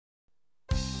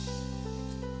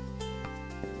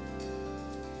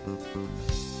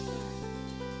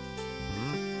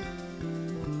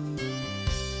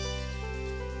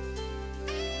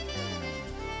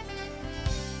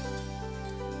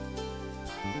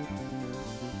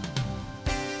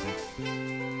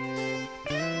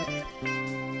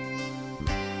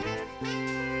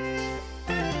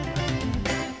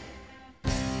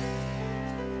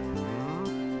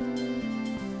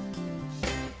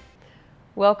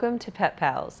Welcome to Pet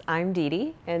Pals. I'm Dee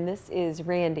Dee and this is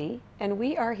Randy, and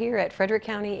we are here at Frederick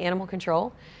County Animal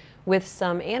Control with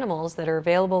some animals that are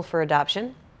available for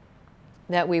adoption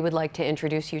that we would like to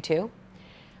introduce you to.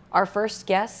 Our first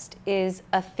guest is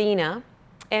Athena,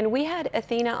 and we had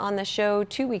Athena on the show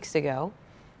 2 weeks ago.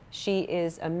 She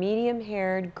is a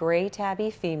medium-haired gray tabby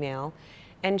female,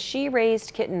 and she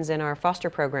raised kittens in our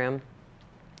foster program.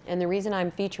 And the reason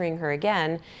I'm featuring her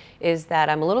again is that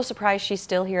I'm a little surprised she's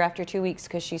still here after 2 weeks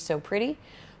because she's so pretty,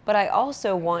 but I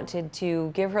also wanted to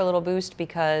give her a little boost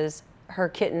because her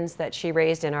kittens that she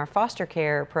raised in our foster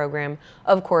care program,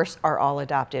 of course, are all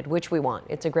adopted, which we want.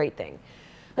 It's a great thing.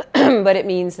 But it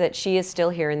means that she is still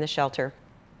here in the shelter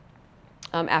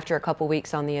after a couple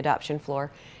weeks on the adoption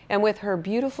floor. And with her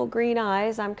beautiful green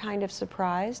eyes, I'm kind of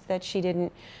surprised that she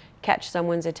didn't catch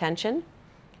someone's attention.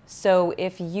 So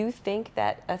if you think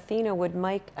that Athena would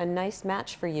make a nice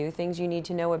match for you, things you need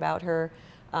to know about her,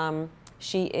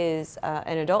 she is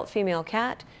an adult female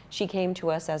cat. She came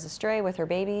to us as a stray with her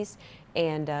babies,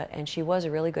 and she was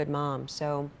a really good mom.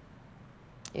 So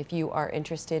if you are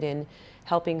interested in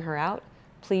helping her out,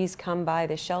 please come by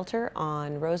the shelter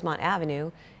on Rosemont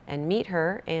Avenue and meet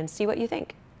her and see what you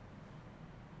think.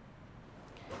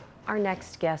 Our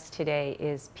next guest today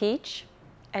is Peach,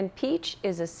 and Peach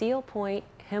is a Seal Point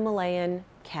Himalayan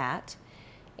cat,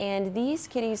 and these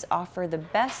kitties offer the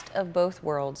best of both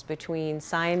worlds between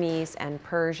Siamese and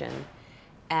Persian.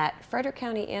 At Frederick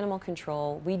County Animal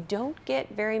Control, we don't get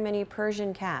very many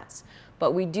Persian cats,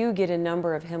 but we do get a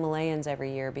number of Himalayans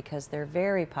every year because they're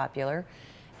very popular.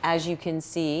 As you can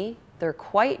see, they're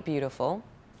quite beautiful.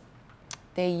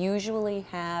 They usually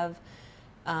have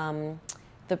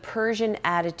the Persian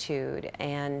attitude,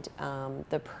 and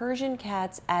the Persian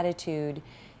cat's attitude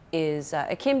is,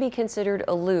 it can be considered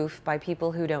aloof by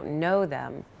people who don't know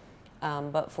them,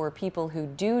 but for people who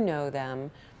do know them,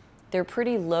 they're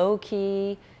pretty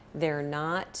low-key, they're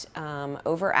not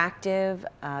overactive,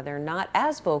 they're not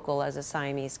as vocal as a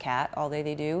Siamese cat, although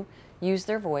they do use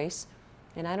their voice.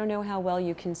 And I don't know how well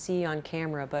you can see on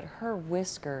camera, but her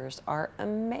whiskers are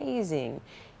amazing.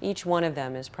 Each one of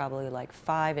them is probably like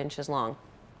 5 inches long.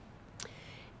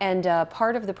 And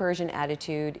part of the Persian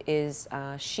attitude is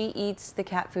she eats the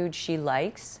cat food she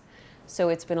likes, so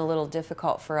it's been a little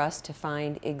difficult for us to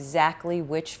find exactly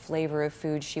which flavor of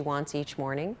food she wants each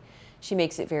morning. She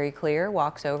makes it very clear,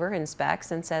 walks over, inspects,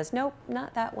 and says, nope,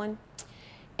 not that one.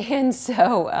 And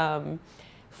so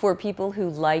for people who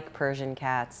like Persian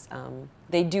cats,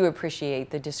 they do appreciate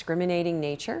the discriminating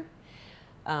nature.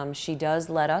 She does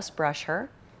let us brush her.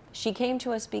 She came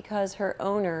to us because her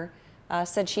owner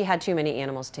said she had too many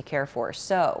animals to care for.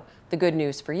 So the good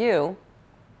news for you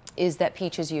is that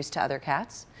Peach is used to other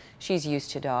cats, she's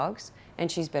used to dogs, and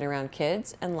she's been around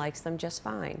kids and likes them just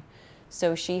fine.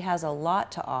 So she has a lot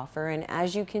to offer, and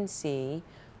as you can see,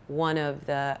 one of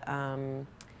the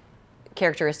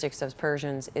characteristics of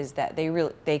Persians is that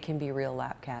they can be real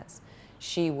lap cats.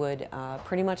 She would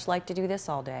pretty much like to do this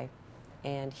all day.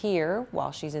 And here,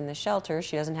 while she's in the shelter,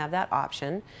 she doesn't have that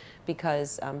option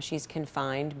because she's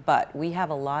confined, but we have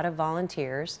a lot of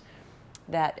volunteers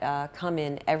that come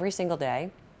in every single day,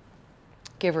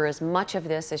 give her as much of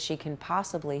this as she can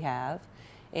possibly have.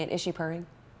 And is she purring?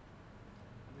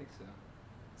 I think so.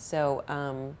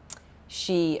 So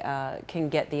she can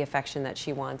get the affection that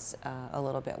she wants a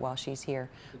little bit while she's here.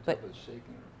 But shaking or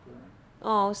purring.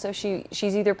 Oh, so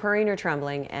she's either purring or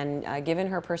trembling, and given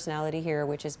her personality here,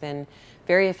 which has been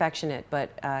very affectionate but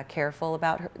careful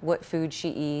about what food she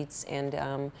eats,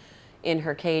 and in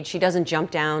her cage, she doesn't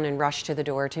jump down and rush to the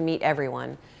door to meet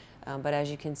everyone. But as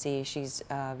you can see, she's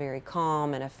very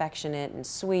calm and affectionate and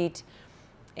sweet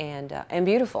and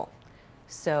beautiful.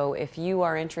 So if you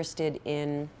are interested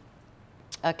in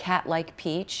a cat like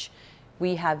Peach,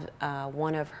 we have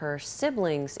one of her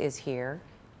siblings is here,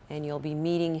 and you'll be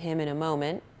meeting him in a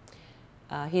moment.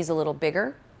 He's a little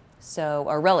bigger, so,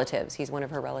 or relatives, he's one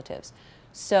of her relatives.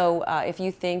 So if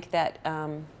you think that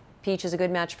Peach is a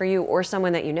good match for you, or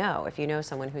someone that you know, if you know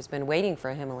someone who's been waiting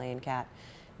for a Himalayan cat,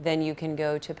 then you can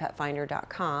go to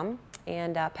petfinder.com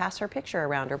and pass her picture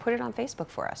around or put it on Facebook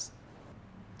for us.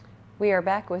 We are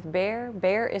back with Bear.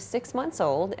 Bear is 6 months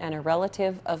old and a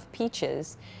relative of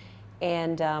Peach's,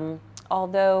 and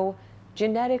although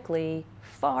genetically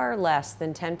far less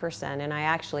than 10%, and I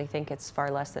actually think it's far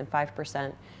less than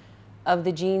 5%, of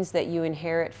the genes that you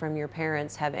inherit from your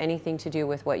parents have anything to do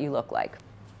with what you look like.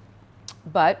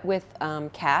 But with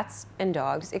cats and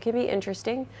dogs, it can be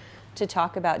interesting to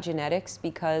talk about genetics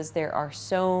because there are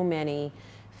so many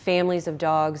families of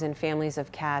dogs and families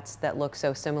of cats that look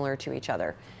so similar to each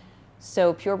other.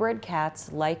 So purebred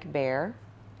cats like Bear,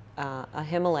 a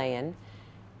Himalayan,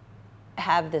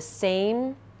 have the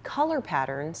same color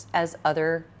patterns as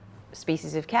other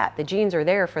species of cat. The genes are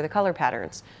there for the color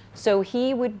patterns. So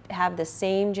he would have the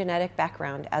same genetic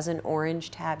background as an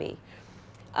orange tabby.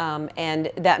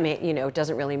 And that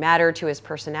doesn't really matter to his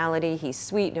personality. He's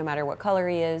sweet no matter what color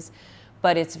he is.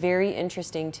 But it's very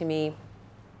interesting to me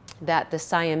that the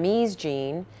Siamese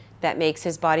gene that makes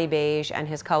his body beige and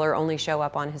his color only show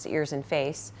up on his ears and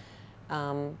face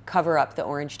cover up the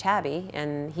orange tabby,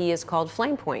 and he is called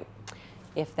Flame Point,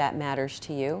 if that matters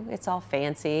to you. It's all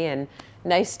fancy and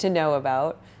nice to know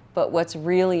about. But what's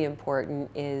really important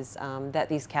is that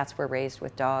these cats were raised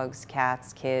with dogs,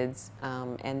 cats, kids,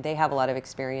 and they have a lot of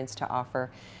experience to offer.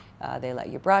 They let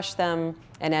you brush them,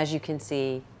 and as you can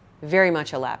see, very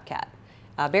much a lap cat.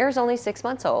 Bear's only 6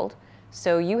 months old,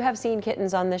 so you have seen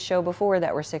kittens on this show before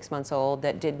that were 6 months old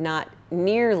that did not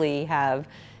nearly have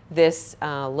this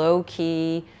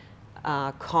low-key,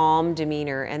 calm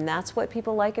demeanor, and that's what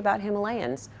people like about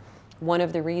Himalayans. One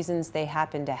of the reasons they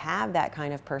happen to have that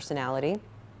kind of personality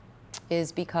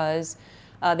is because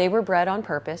they were bred on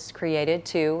purpose, created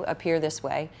to appear this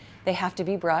way. They have to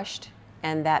be brushed,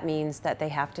 and that means that they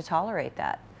have to tolerate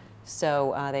that.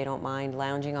 So they don't mind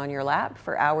lounging on your lap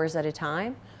for hours at a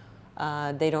time.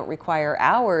 They don't require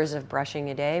hours of brushing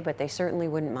a day, but they certainly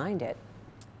wouldn't mind it.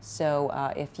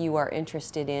 So if you are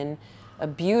interested in a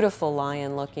beautiful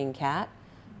lion-looking cat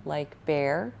like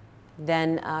Bear,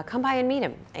 then come by and meet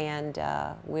him, and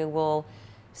we will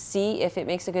see if it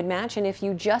makes a good match. And if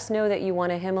you just know that you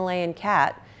want a Himalayan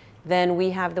cat, then we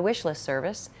have the wish list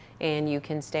service, and you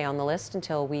can stay on the list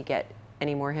until we get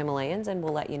any more Himalayans, and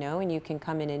we'll let you know, and you can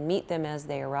come in and meet them as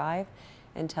they arrive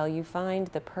until you find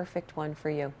the perfect one for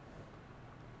you.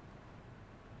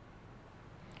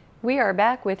 We are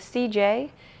back with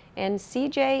CJ, and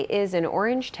CJ is an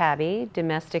orange tabby,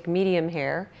 domestic medium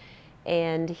hair,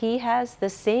 and he has the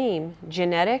same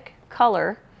genetic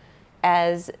color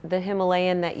as the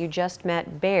Himalayan that you just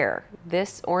met, Bear.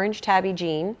 This orange tabby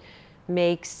gene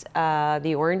makes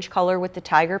the orange color with the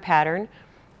tiger pattern.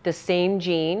 The same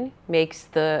gene makes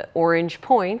the orange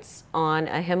points on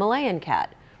a Himalayan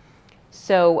cat.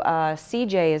 So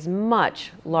CJ is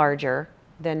much larger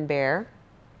than Bear.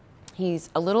 He's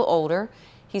a little older.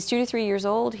 He's 2 to 3 years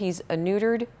old. He's a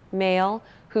neutered male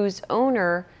whose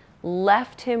owner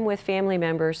left him with family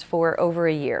members for over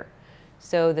a year.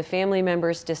 So the family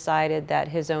members decided that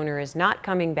his owner is not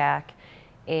coming back,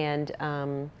 and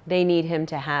they need him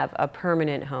to have a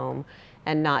permanent home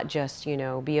and not just,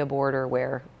 be a boarder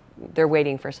where they're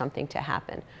waiting for something to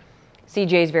happen.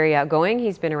 CJ is very outgoing.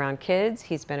 He's been around kids.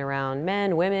 He's been around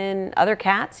men, women, other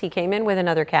cats. He came in with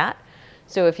another cat.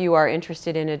 So if you are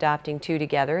interested in adopting 2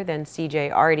 together, then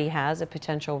CJ already has a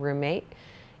potential roommate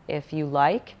if you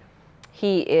like.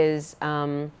 He is,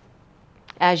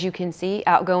 as you can see,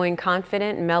 outgoing,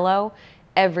 confident, mellow,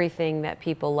 everything that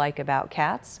people like about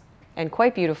cats, and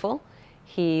quite beautiful.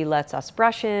 He lets us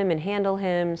brush him and handle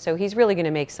him, so he's really going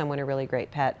to make someone a really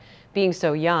great pet. Being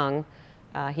so young,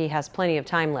 he has plenty of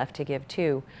time left to give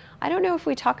too. I don't know if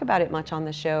we talk about it much on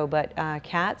the show, but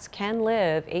cats can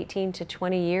live 18 to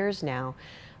 20 years now.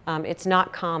 It's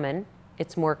not common.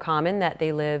 It's more common that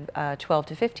they live 12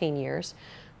 to 15 years.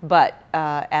 But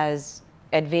as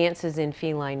advances in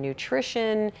feline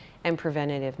nutrition and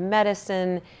preventative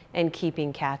medicine and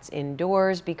keeping cats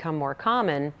indoors become more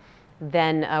common,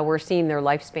 then we're seeing their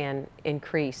lifespan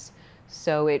increase.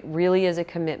 So it really is a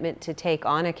commitment to take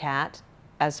on a cat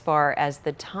as far as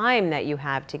the time that you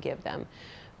have to give them.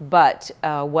 But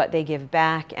what they give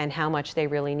back and how much they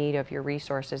really need of your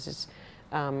resources is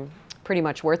pretty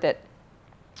much worth it.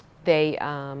 They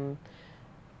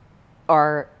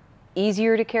are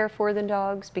easier to care for than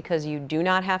dogs because you do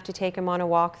not have to take them on a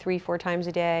walk 3-4 times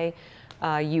a day.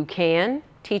 You can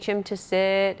teach him to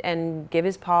sit and give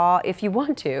his paw if you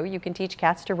want to. You can teach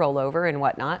cats to roll over and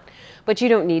whatnot, but you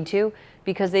don't need to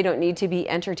because they don't need to be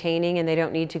entertaining and they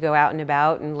don't need to go out and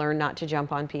about and learn not to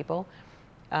jump on people.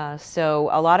 So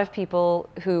a lot of people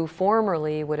who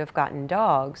formerly would have gotten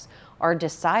dogs are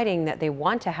deciding that they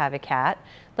want to have a cat.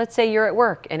 Let's say you're at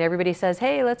work and everybody says,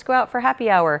 hey, let's go out for happy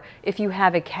hour. If you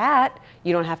have a cat,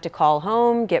 you don't have to call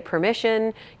home, get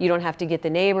permission. You don't have to get the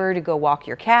neighbor to go walk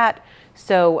your cat.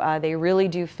 So they really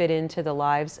do fit into the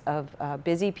lives of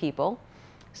busy people.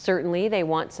 Certainly they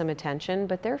want some attention,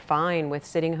 but they're fine with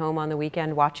sitting home on the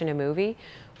weekend watching a movie,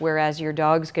 whereas your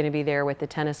dog's going to be there with the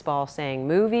tennis ball saying,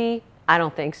 "Movie?" I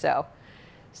don't think so.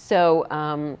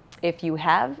 So if you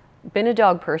have been a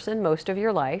dog person most of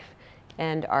your life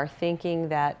and are thinking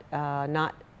that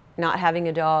not having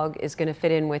a dog is going to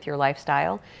fit in with your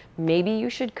lifestyle, maybe you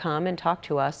should come and talk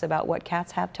to us about what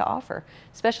cats have to offer,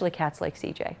 especially cats like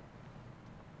CJ.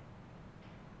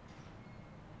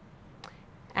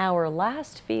 Our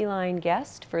last feline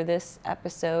guest for this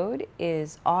episode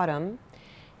is Autumn,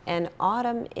 and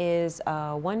Autumn is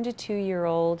a 1 to 2 year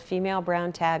old female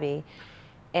brown tabby,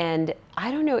 and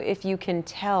I don't know if you can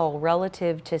tell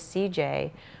relative to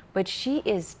CJ, but she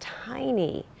is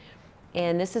tiny,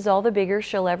 and this is all the bigger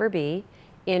she'll ever be.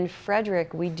 In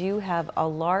Frederick, we do have a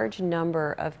large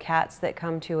number of cats that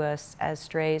come to us as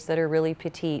strays that are really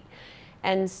petite,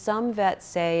 and some vets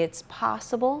say it's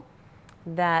possible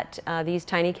that these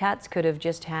tiny cats could have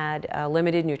just had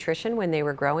limited nutrition when they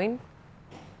were growing.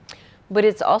 But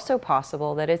it's also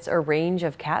possible that it's a range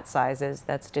of cat sizes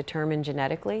that's determined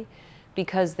genetically,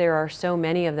 because there are so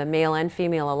many of them, male and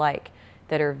female alike,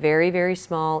 that are very, very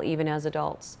small even as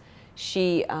adults.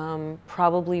 She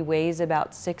probably weighs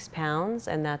about 6 pounds,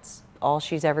 and that's all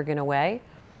she's ever going to weigh.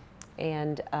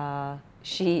 And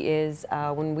she is,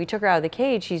 when we took her out of the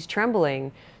cage, she's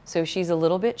trembling. So she's a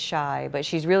little bit shy, but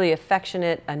she's really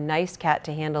affectionate, a nice cat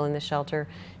to handle in the shelter.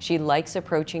 She likes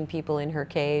approaching people in her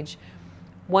cage.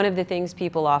 One of the things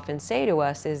people often say to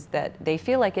us is that they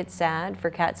feel like it's sad for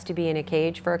cats to be in a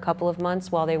cage for a couple of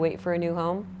months while they wait for a new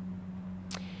home.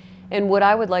 And what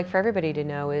I would like for everybody to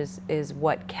know is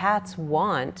what cats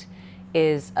want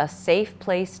is a safe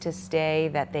place to stay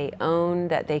that they own,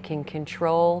 that they can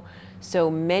control. So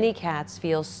many cats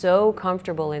feel so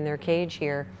comfortable in their cage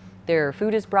here. Their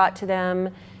food is brought to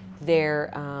them,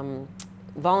 their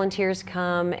volunteers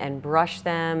come and brush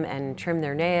them and trim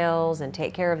their nails and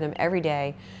take care of them every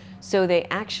day. So they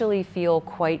actually feel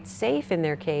quite safe in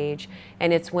their cage,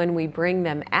 and it's when we bring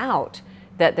them out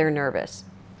that they're nervous.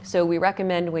 So we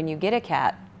recommend when you get a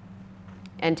cat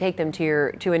and take them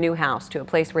to a new house, to a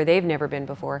place where they've never been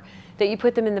before, that you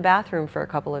put them in the bathroom for a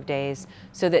couple of days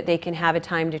so that they can have a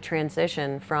time to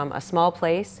transition from a small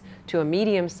place to a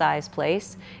medium-sized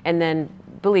place. And then,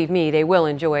 believe me, they will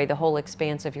enjoy the whole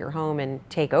expanse of your home and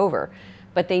take over.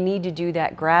 But they need to do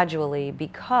that gradually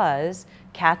because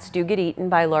cats do get eaten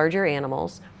by larger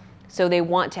animals. So they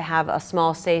want to have a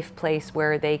small, safe place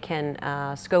where they can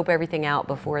scope everything out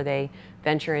before they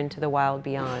venture into the wild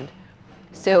beyond.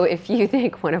 So if you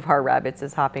think one of our rabbits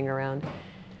is hopping around.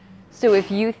 So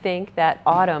if you think that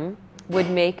Autumn would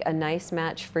make a nice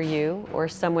match for you or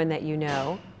someone that you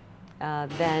know,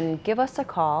 then give us a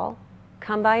call,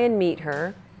 come by and meet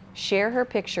her, share her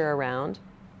picture around.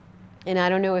 And I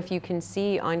don't know if you can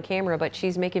see on camera, but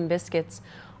she's making biscuits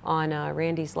on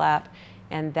Randy's lap.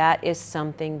 And that is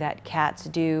something that cats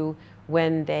do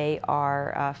when they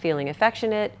are feeling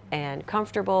affectionate and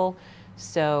comfortable.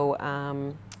 So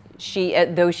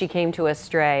though she came to us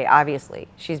stray, obviously,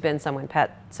 she's been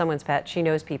someone's pet, she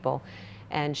knows people,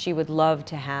 and she would love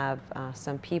to have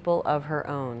some people of her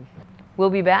own.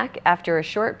 We'll be back after a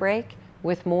short break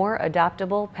with more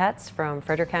adoptable pets from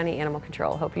Frederick County Animal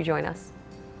Control. Hope you join us.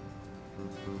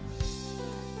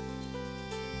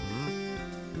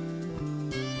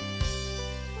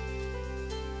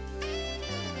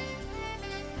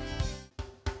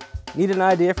 Need an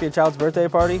idea for your child's birthday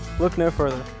party? Look no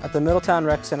further. At the Middletown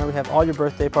Rec Center, we have all your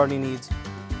birthday party needs.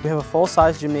 We have a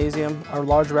full-size gymnasium, our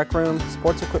large rec room,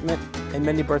 sports equipment, and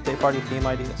many birthday party theme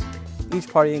ideas. Each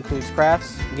party includes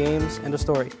crafts, games, and a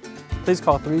story. Please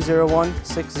call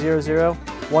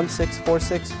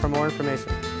 301-600-1646 for more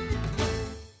information.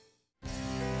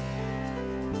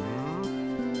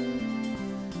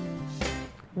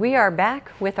 We are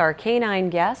back with our canine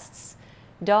guests,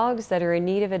 dogs that are in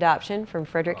need of adoption from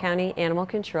Frederick County Animal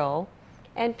Control.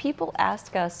 And people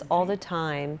ask us all the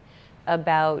time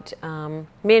about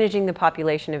managing the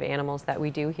population of animals that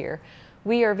we do here.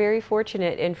 We are very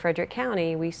fortunate in Frederick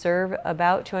County. We serve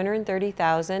about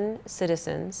 230,000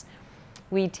 citizens.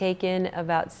 We take in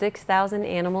about 6,000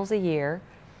 animals a year,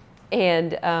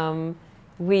 and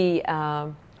we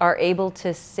are able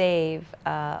to save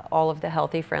all of the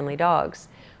healthy, friendly dogs.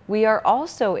 We are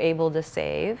also able to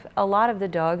save a lot of the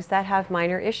dogs that have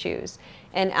minor issues,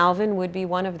 and Alvin would be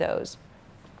one of those.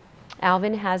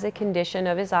 Alvin has a condition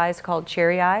of his eyes called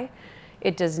cherry eye.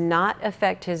 It does not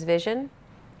affect his vision.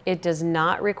 It does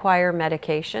not require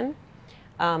medication.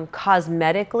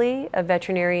 Cosmetically, a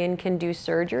veterinarian can do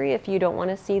surgery if you don't want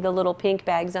to see the little pink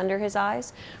bags under his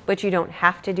eyes, but you don't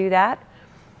have to do that.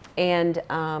 And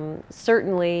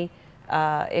certainly,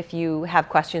 if you have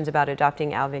questions about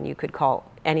adopting Alvin, you could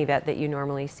call any vet that you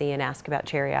normally see and ask about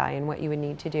Cherry Eye and what you would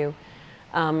need to do.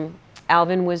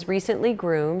 Alvin was recently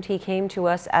groomed. He came to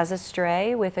us as a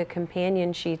stray with a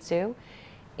companion Shih Tzu,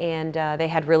 and they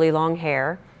had really long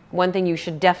hair. One thing you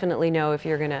should definitely know if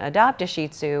you're going to adopt a Shih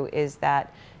Tzu is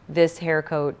that this hair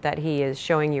coat that he is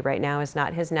showing you right now is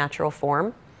not his natural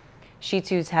form. Shih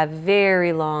Tzus have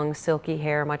very long silky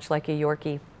hair, much like a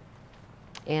Yorkie,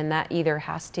 and that either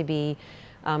has to be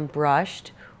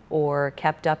brushed or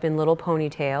kept up in little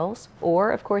ponytails,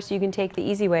 or of course you can take the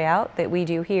easy way out that we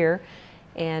do here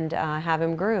and have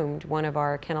him groomed. One of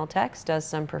our kennel techs does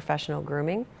some professional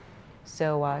grooming,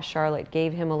 so Charlotte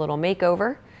gave him a little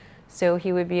makeover so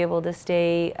he would be able to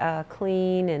stay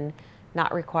clean and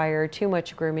not require too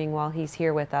much grooming while he's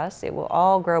here with us. It will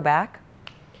all grow back.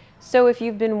 So if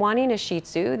you've been wanting a Shih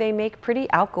Tzu, they make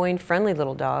pretty outgoing, friendly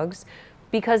little dogs.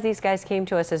 Because these guys came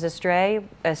to us as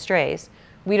strays,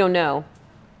 we don't know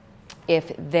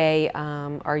if they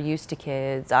are used to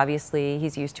kids. Obviously,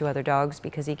 he's used to other dogs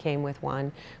because he came with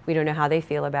one. We don't know how they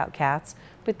feel about cats,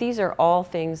 but these are all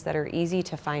things that are easy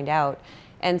to find out.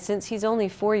 And since he's only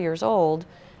 4 years old,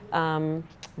 then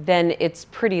it's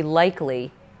pretty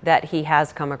likely that he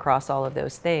has come across all of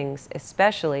those things,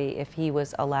 especially if he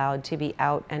was allowed to be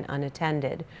out and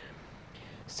unattended.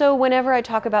 So whenever I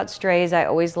talk about strays, I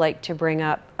always like to bring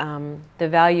up the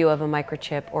value of a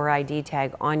microchip or ID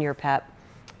tag on your pet.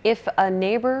 If a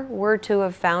neighbor were to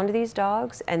have found these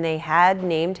dogs and they had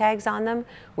name tags on them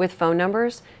with phone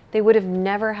numbers, they would have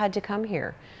never had to come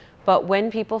here. But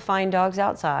when people find dogs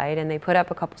outside and they put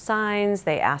up a couple signs,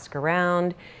 they ask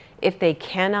around, if they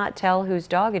cannot tell whose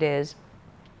dog it is,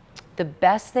 the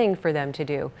best thing for them to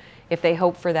do, if they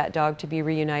hope for that dog to be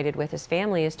reunited with his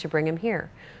family, is to bring him here.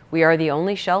 We are the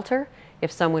only shelter.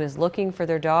 If someone is looking for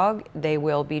their dog, they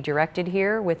will be directed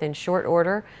here within short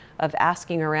order of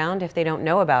asking around if they don't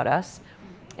know about us.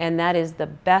 And that is the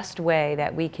best way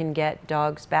that we can get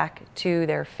dogs back to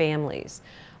their families.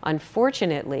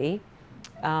 Unfortunately,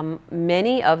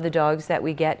 many of the dogs that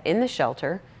we get in the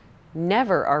shelter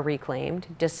never are reclaimed,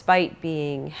 despite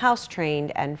being house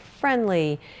trained and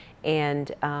friendly.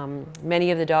 And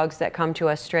many of the dogs that come to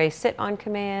us stray sit on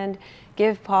command,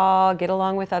 give paw, get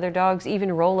along with other dogs,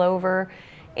 even roll over.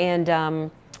 And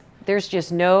there's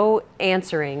just no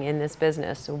answering in this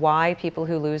business why people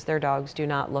who lose their dogs do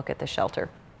not look at the shelter.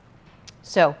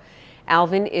 So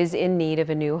Alvin is in need of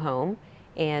a new home.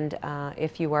 And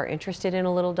if you are interested in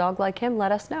a little dog like him,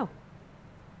 let us know.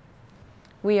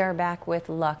 We are back with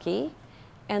Lucky.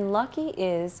 And Lucky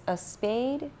is a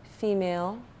spayed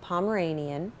female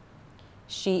Pomeranian.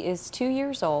 She is 2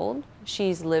 years old.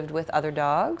 She's lived with other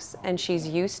dogs and she's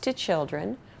used to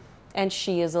children. And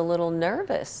she is a little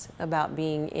nervous about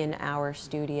being in our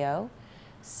studio.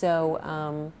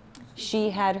 So she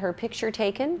had her picture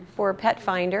taken for Pet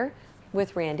Finder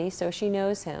with Randy, so she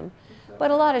knows him. But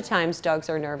a lot of times dogs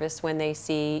are nervous when they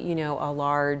see, you know, a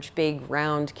large, big,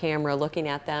 round camera looking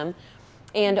at them.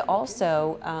 And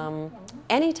also,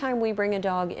 anytime we bring a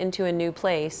dog into a new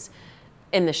place,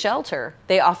 in the shelter,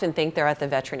 they often think they're at the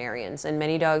veterinarian's, and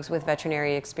many dogs with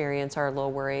veterinary experience are a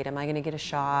little worried. Am I going to get a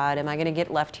shot? Am I going to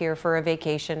get left here for a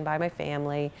vacation by my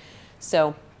family?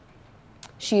 So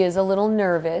she is a little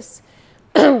nervous,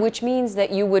 which means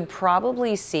that you would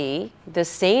probably see the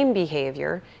same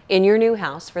behavior in your new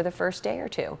house for the first day or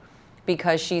two,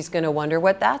 because she's going to wonder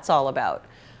what that's all about.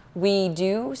 We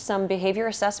do some behavior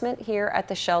assessment here at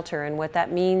the shelter, and what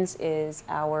that means is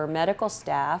our medical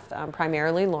staff,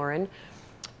 primarily Lauren,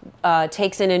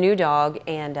 takes in a new dog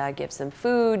and gives them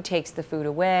food, takes the food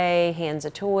away, hands a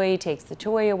toy, takes the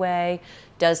toy away,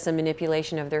 does some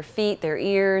manipulation of their feet, their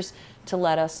ears, to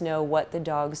let us know what the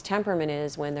dog's temperament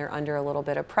is when they're under a little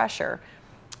bit of pressure.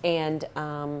 And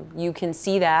you can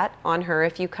see that on her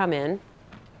if you come in,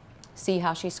 see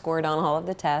how she scored on all of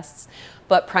the tests.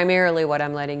 But primarily what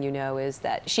I'm letting you know is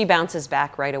that she bounces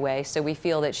back right away, so we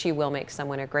feel that she will make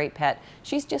someone a great pet.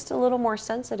 She's just a little more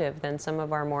sensitive than some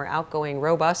of our more outgoing,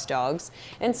 robust dogs,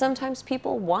 and sometimes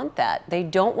people want that. They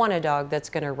don't want a dog that's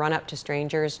going to run up to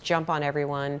strangers, jump on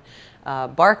everyone,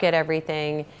 bark at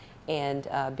everything, and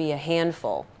be a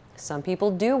handful. Some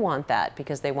people do want that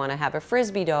because they want to have a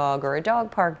frisbee dog or a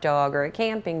dog park dog or a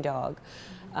camping dog.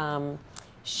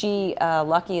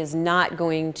 Lucky is not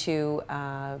going to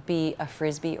be a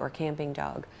frisbee or camping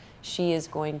dog. She is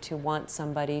going to want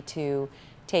somebody to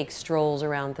take strolls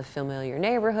around the familiar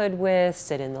neighborhood with,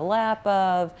 sit in the lap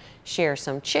of, share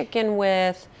some chicken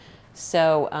with.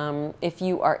 So if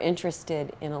you are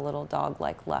interested in a little dog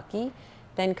like Lucky,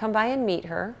 then come by and meet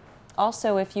her.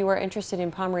 Also, if you are interested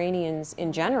in Pomeranians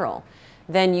in general,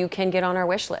 then you can get on our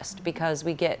wish list, because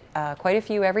we get quite a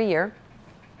few every year.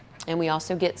 And we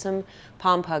also get some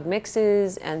Pom Pug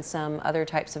mixes and some other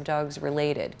types of dogs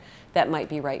related that might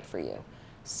be right for you.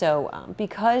 So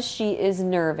because she is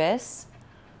nervous,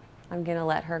 I'm going to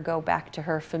let her go back to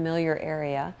her familiar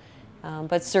area.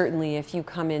 But certainly if you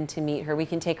come in to meet her, we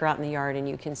can take her out in the yard and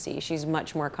you can see she's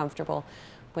much more comfortable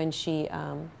when she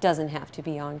doesn't have to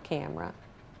be on camera.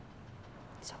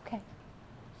 It's okay.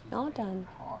 All done.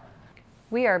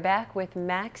 We are back with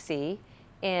Maxie,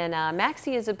 and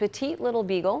Maxie is a petite little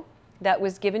beagle that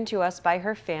was given to us by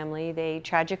her family. They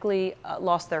tragically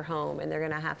lost their home, and they're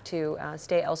going to have to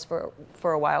stay elsewhere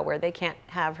for a while where they can't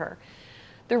have her.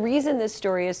 The reason this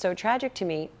story is so tragic to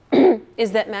me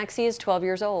is that Maxie is 12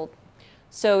 years old.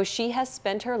 So she has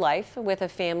spent her life with a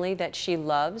family that she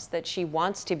loves, that she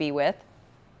wants to be with,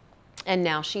 and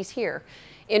now she's here.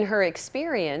 In her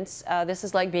experience, this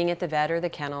is like being at the vet or the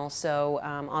kennel. So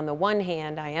on the one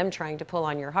hand, I am trying to pull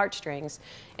on your heartstrings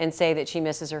and say that she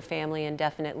misses her family and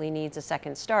definitely needs a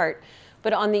second start.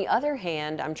 But on the other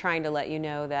hand, I'm trying to let you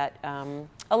know that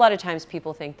a lot of times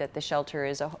people think that the shelter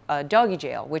is a doggy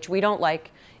jail, which we don't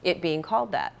like it being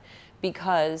called that,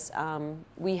 because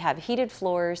we have heated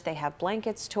floors, they have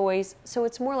blankets, toys, so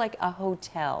it's more like a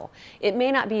hotel. It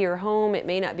may not be your home, it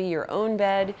may not be your own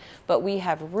bed, but we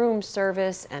have room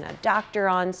service and a doctor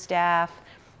on staff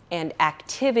and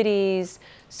activities,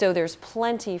 so there's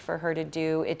plenty for her to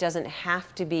do. It doesn't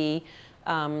have to be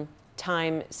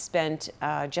time spent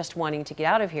just wanting to get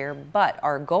out of here, but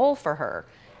our goal for her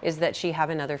is that she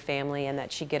have another family and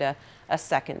that she get a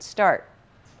second start.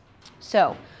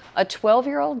 So a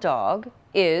 12-year-old dog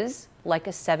is like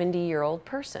a 70-year-old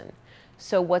person.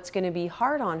 So what's going to be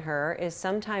hard on her is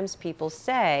sometimes people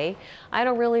say, I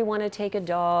don't really want to take a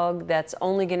dog that's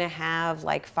only going to have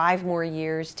like 5 more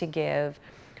years to give.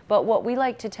 But what we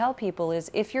like to tell people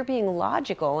is, if you're being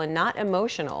logical and not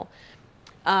emotional,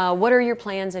 what are your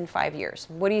plans in 5 years?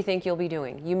 What do you think you'll be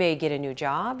doing? You may get a new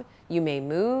job, you may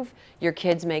move, your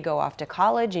kids may go off to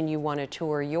college and you want to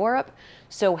tour Europe.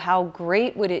 So how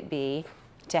great would it be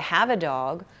to have a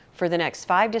dog for the next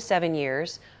 5 to 7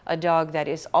 years, a dog that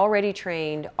is already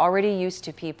trained, already used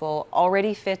to people,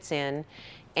 already fits in,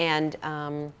 and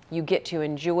you get to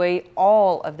enjoy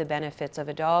all of the benefits of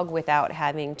a dog without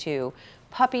having to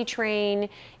puppy train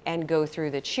and go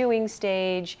through the chewing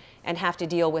stage and have to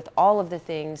deal with all of the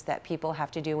things that people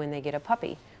have to do when they get a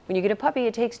puppy. When you get a puppy,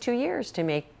 it takes 2 years to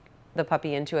make the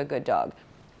puppy into a good dog.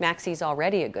 Maxie's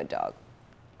already a good dog.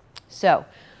 So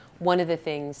one of the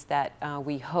things that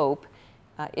we hope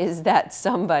is that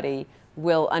somebody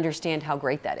will understand how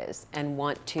great that is and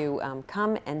want to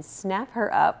come and snap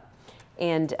her up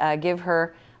and give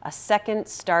her a second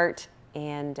start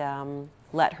and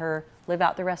let her live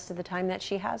out the rest of the time that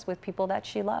she has with people that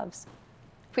she loves.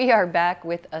 We are back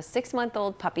with a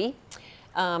 6-month-old puppy.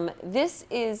 This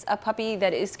is a puppy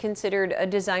that is considered a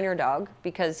designer dog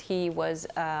because he was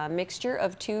a mixture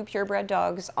of 2 purebred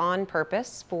dogs on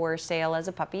purpose for sale as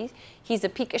a puppy. He's a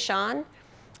Piquechon,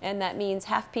 and that means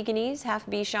half Pekingese, half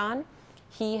Bichon.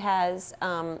 He has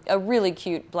a really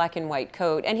cute black and white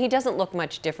coat, and he doesn't look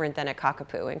much different than a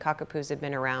cockapoo, and cockapoos have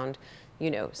been around,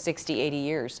 60, 80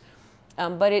 years.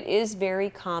 But it is very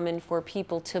common for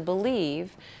people to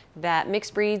believe that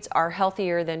mixed breeds are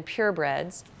healthier than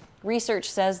purebreds. Research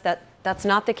says that that's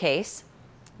not the case,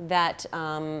 that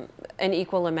an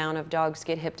equal amount of dogs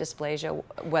get hip dysplasia,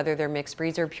 whether they're mixed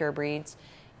breeds or pure breeds,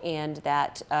 and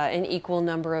that an equal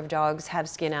number of dogs have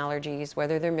skin allergies,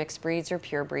 whether they're mixed breeds or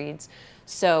pure breeds.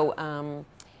 So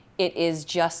it is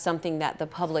just something that the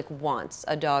public wants,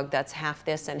 a dog that's half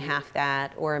this and half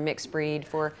that, or a mixed breed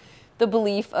for the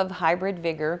belief of hybrid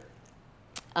vigor,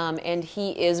 and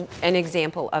he is an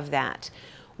example of that.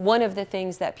 One of the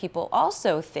things that people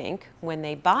also think when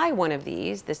they buy one of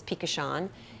these, this Piquechon,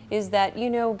 is that,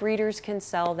 breeders can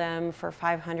sell them for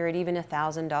 $500, even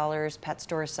 $1,000. Pet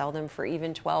stores sell them for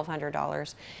even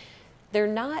 $1,200. They're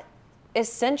not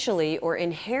essentially or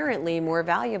inherently more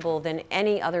valuable than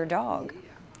any other dog.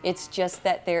 It's just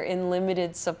that they're in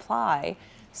limited supply.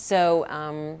 So,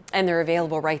 and they're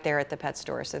available right there at the pet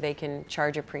store, so they can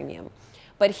charge a premium.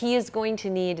 But he is going to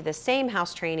need the same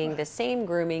house training, the same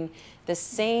grooming, the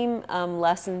same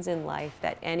lessons in life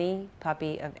that any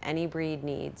puppy of any breed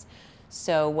needs.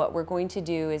 So what we're going to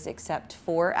do is accept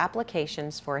 4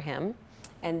 applications for him,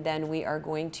 and then we are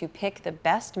going to pick the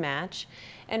best match.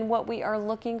 And what we are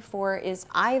looking for is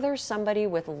either somebody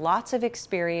with lots of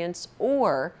experience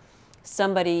or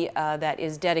somebody that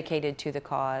is dedicated to the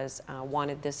cause,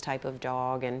 wanted this type of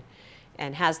dog,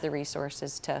 and has the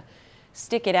resources to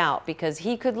stick it out, because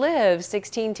he could live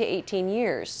 16 to 18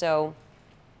 years. So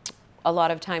A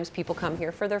lot of times people come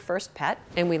here for their first pet,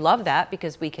 and we love that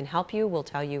because we can help you. We'll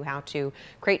tell you how to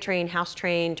crate train, house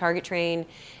train, target train,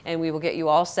 and we will get you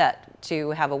all set to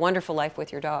have a wonderful life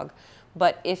with your dog.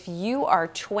 But if you are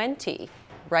 20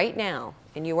 right now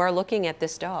and you are looking at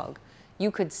this dog,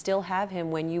 you could still have him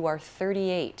when you are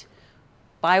 38,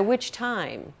 by which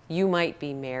time you might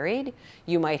be married,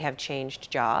 you might have changed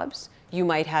jobs, you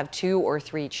might have 2 or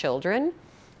 3 children.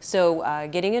 So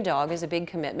getting a dog is a big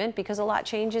commitment because a lot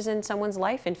changes in someone's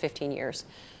life in 15 years.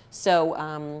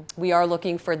 So we are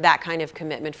looking for that kind of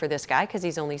commitment for this guy because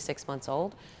he's only 6 months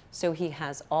old. So he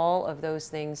has all of those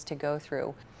things to go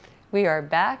through. We are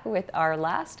back with our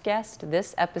last guest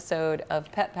this episode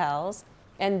of Pet Pals,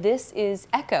 and this is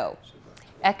Echo.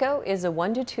 Echo is a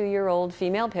 1 to 2 year old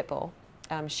female pit bull.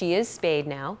 She is spayed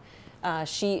now.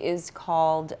 She is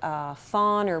called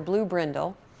Fawn or Blue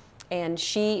Brindle. And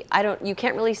you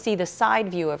can't really see the side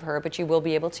view of her, but you will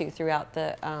be able to throughout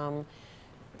the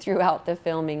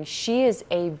filming. She is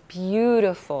a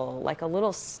beautiful, like a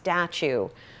little statue,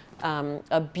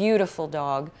 a beautiful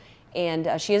dog.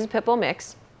 And she is a pit bull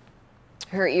mix.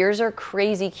 Her ears are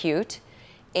crazy cute.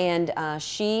 And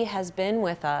she has been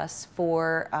with us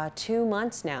for 2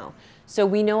 months now. So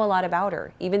we know a lot about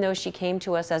her. Even though she came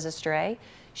to us as a stray,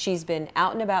 she's been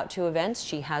out and about to events.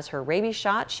 She has her rabies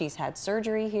shot. She's had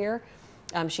surgery here.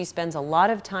 She spends a lot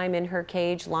of time in her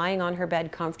cage, lying on her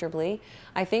bed comfortably.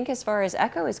 I think as far as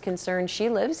Echo is concerned, she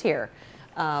lives here.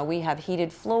 We have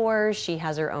heated floors. She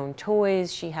has her own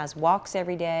toys. She has walks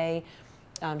every day.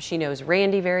 She knows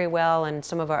Randy very well and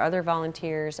some of our other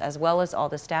volunteers, as well as all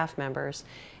the staff members.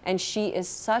 And she is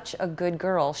such a good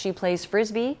girl. She plays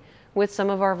Frisbee with some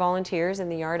of our volunteers in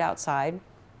the yard outside.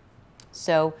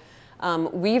 So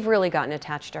we've really gotten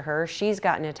attached to her. She's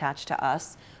gotten attached to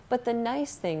us. But the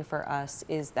nice thing for us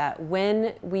is that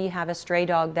when we have a stray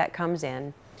dog that comes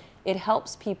in, it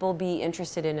helps people be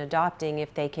interested in adopting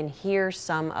if they can hear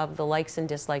some of the likes and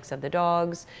dislikes of the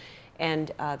dogs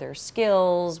and their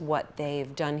skills, what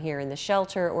they've done here in the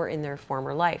shelter or in their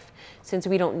former life. Since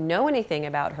we don't know anything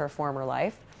about her former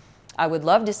life, I would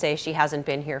love to say she hasn't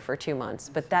been here for 2 months,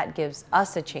 but that gives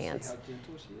us a chance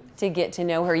to get to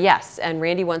know her. Yes, and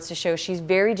Randy wants to show she's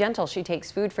very gentle. She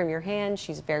takes food from your hand.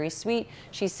 She's very sweet.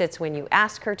 She sits when you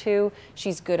ask her to.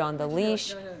 She's good on the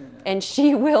leash. And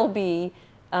she will be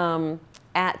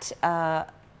at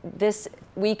this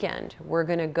weekend. We're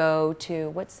going to go to,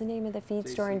 what's the name of the feed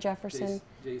store in Jefferson?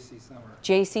 JC Summer.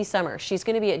 JC Summer. She's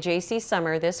going to be at JC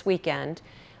Summer this weekend.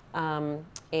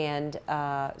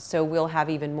 So we'll have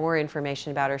even more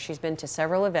information about her. She's been to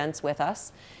several events with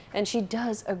us, and she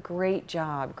does a great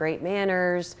job. Great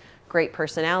manners, great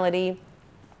personality.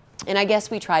 And I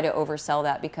guess we try to oversell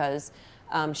that because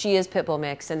she is pit bull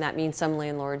mix, and that means some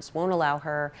landlords won't allow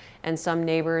her, and some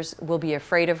neighbors will be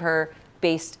afraid of her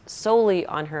based solely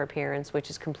on her appearance, which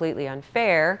is completely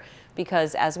unfair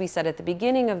because, as we said at the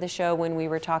beginning of the show when we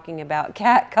were talking about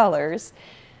cat colors,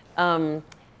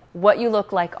 what you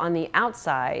look like on the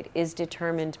outside is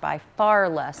determined by far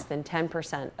less than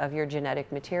 10% of your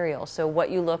genetic material. So what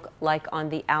you look like on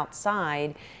the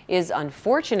outside is,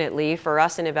 unfortunately for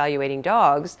us in evaluating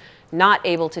dogs, not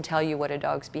able to tell you what a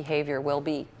dog's behavior will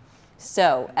be.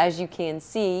 So as you can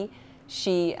see,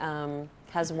 she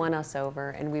has won us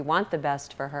over, and we want the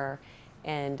best for her.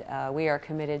 And we are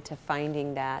committed to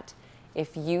finding that.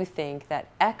 If you think that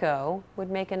Echo would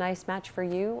make a nice match for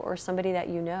you or somebody that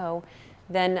you know,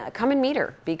 then come and meet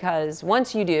her, because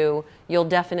once you do, you'll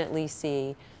definitely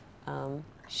see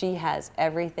she has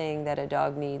everything that a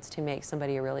dog needs to make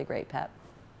somebody a really great pet.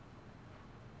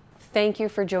 Thank you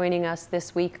for joining us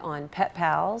this week on Pet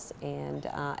Pals, and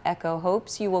Echo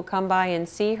hopes you will come by and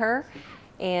see her.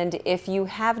 And if you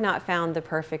have not found the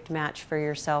perfect match for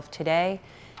yourself today,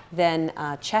 then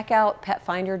check out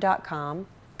petfinder.com.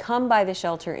 Come by the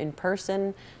shelter in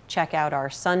person, check out our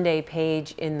Sunday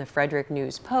page in the Frederick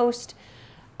News Post,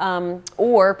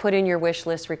 or put in your wish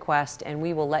list request and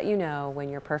we will let you know when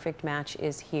your perfect match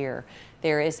is here.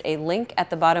 There is a link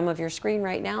at the bottom of your screen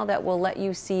right now that will let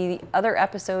you see other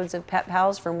episodes of Pet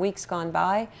Pals from weeks gone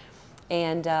by,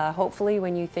 and hopefully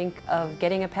when you think of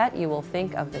getting a pet, you will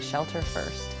think of the shelter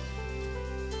first.